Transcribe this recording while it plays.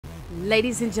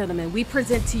Ladies and gentlemen, we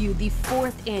present to you the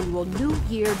 4th annual New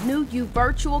Year, New You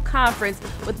virtual conference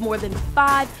with more than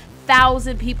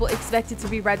 5,000 people expected to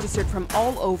be registered from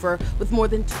all over, with more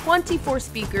than 24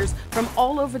 speakers from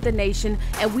all over the nation,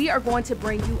 and we are going to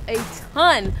bring you a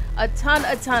ton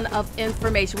of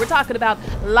information. We're talking about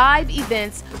live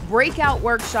events, breakout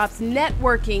workshops,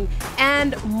 networking,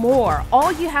 and more.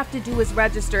 All you have to do is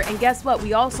register, and guess what?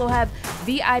 We also have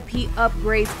VIP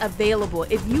upgrades available.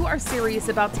 If you are serious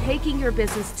about taking your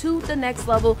business to the next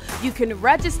level, you can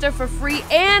register for free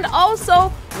and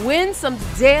also win some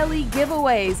daily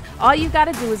giveaways. All you got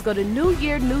to do is go to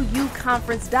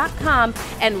newyearnewyouconference.com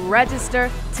and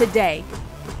register today.